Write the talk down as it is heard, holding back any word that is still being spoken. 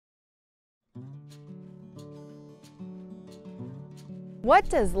What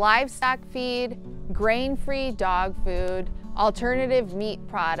does livestock feed, grain-free dog food, alternative meat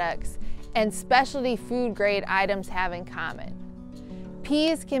products, and specialty food grade items have in common?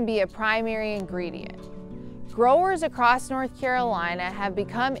 Peas can be a primary ingredient. Growers across North Carolina have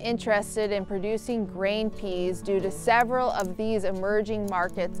become interested in producing grain peas due to several of these emerging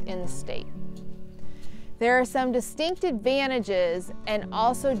markets in the state. There are some distinct advantages and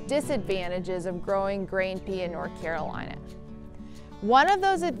also disadvantages of growing grain pea in North Carolina. One of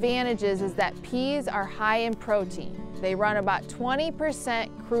those advantages is that peas are high in protein. They run about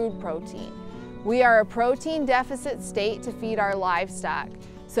 20% crude protein. We are a protein deficit state to feed our livestock,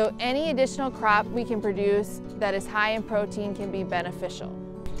 so any additional crop we can produce that is high in protein can be beneficial.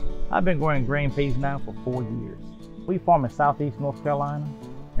 I've been growing grain peas now for 4 years. We farm in southeast North Carolina,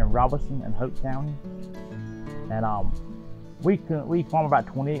 in Robertson and Hope County. And we farm about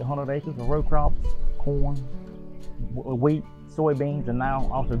 2,800 acres of row crops, corn, wheat, soybeans, and now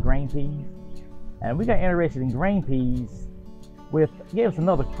also grain peas. And we got interested in grain peas gave us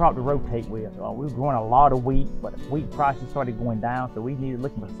another crop to rotate with. We were growing a lot of wheat, but wheat prices started going down, so we needed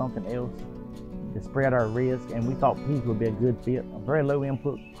looking for something else to spread our risk, and we thought peas would be a good fit, a very low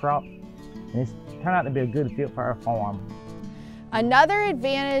input crop, and it's turned out to be a good fit for our farm. Another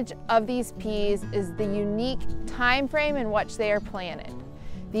advantage of these peas is the unique time frame in which they are planted.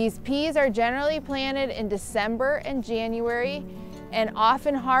 These peas are generally planted in December and January and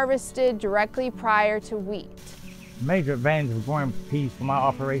often harvested directly prior to wheat. The major advantage of growing peas for my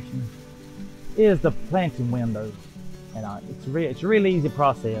operation is the planting window. And it's a really easy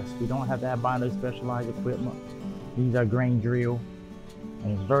process. We don't have to buy no specialized equipment. These are grain drill,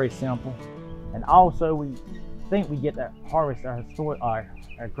 and it's very simple. And also we think we get to harvest our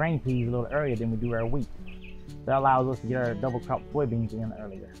grain peas a little earlier than we do our wheat. That allows us to get our double crop soybeans in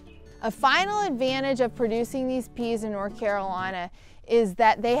earlier. A final advantage of producing these peas in North Carolina is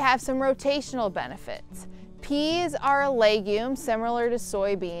that they have some rotational benefits. Peas are a legume similar to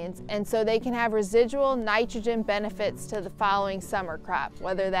soybeans, and so they can have residual nitrogen benefits to the following summer crop,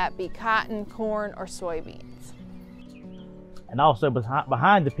 whether that be cotton, corn, or soybeans. And also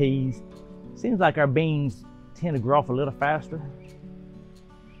behind the peas, it seems like our beans tend to grow off a little faster.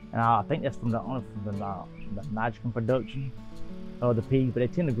 And I think that's from the nitrogen production of the peas, but they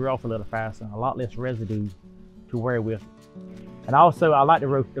tend to grow off a little faster, a lot less residue to wear with. And also, I like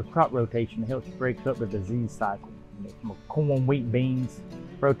the crop rotation. It helps break up the disease cycle. From a corn, wheat, beans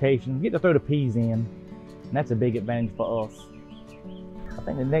rotation, you get to throw the peas in, and that's a big advantage for us. I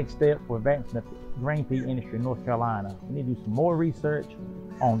think the next step for advancing the grain pea industry in North Carolina, we need to do some more research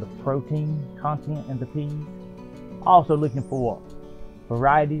on the protein content in the peas. Also looking for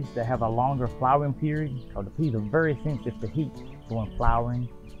varieties that have a longer flowering period, because the peas are very sensitive to heat when flowering,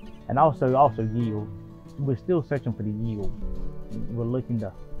 and also yield. We're still searching for the yield. We're looking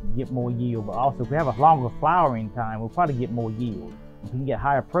to get more yield, but also if we have a longer flowering time, we'll probably get more yield. If we can get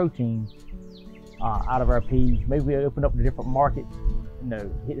higher protein out of our peas, maybe we'll open up to different markets,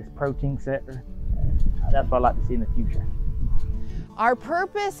 hit this protein sector. That's what I'd like to see in the future. Our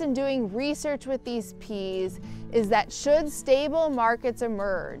purpose in doing research with these peas is that should stable markets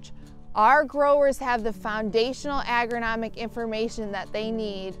emerge, our growers have the foundational agronomic information that they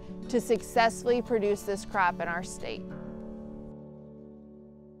need to successfully produce this crop in our state.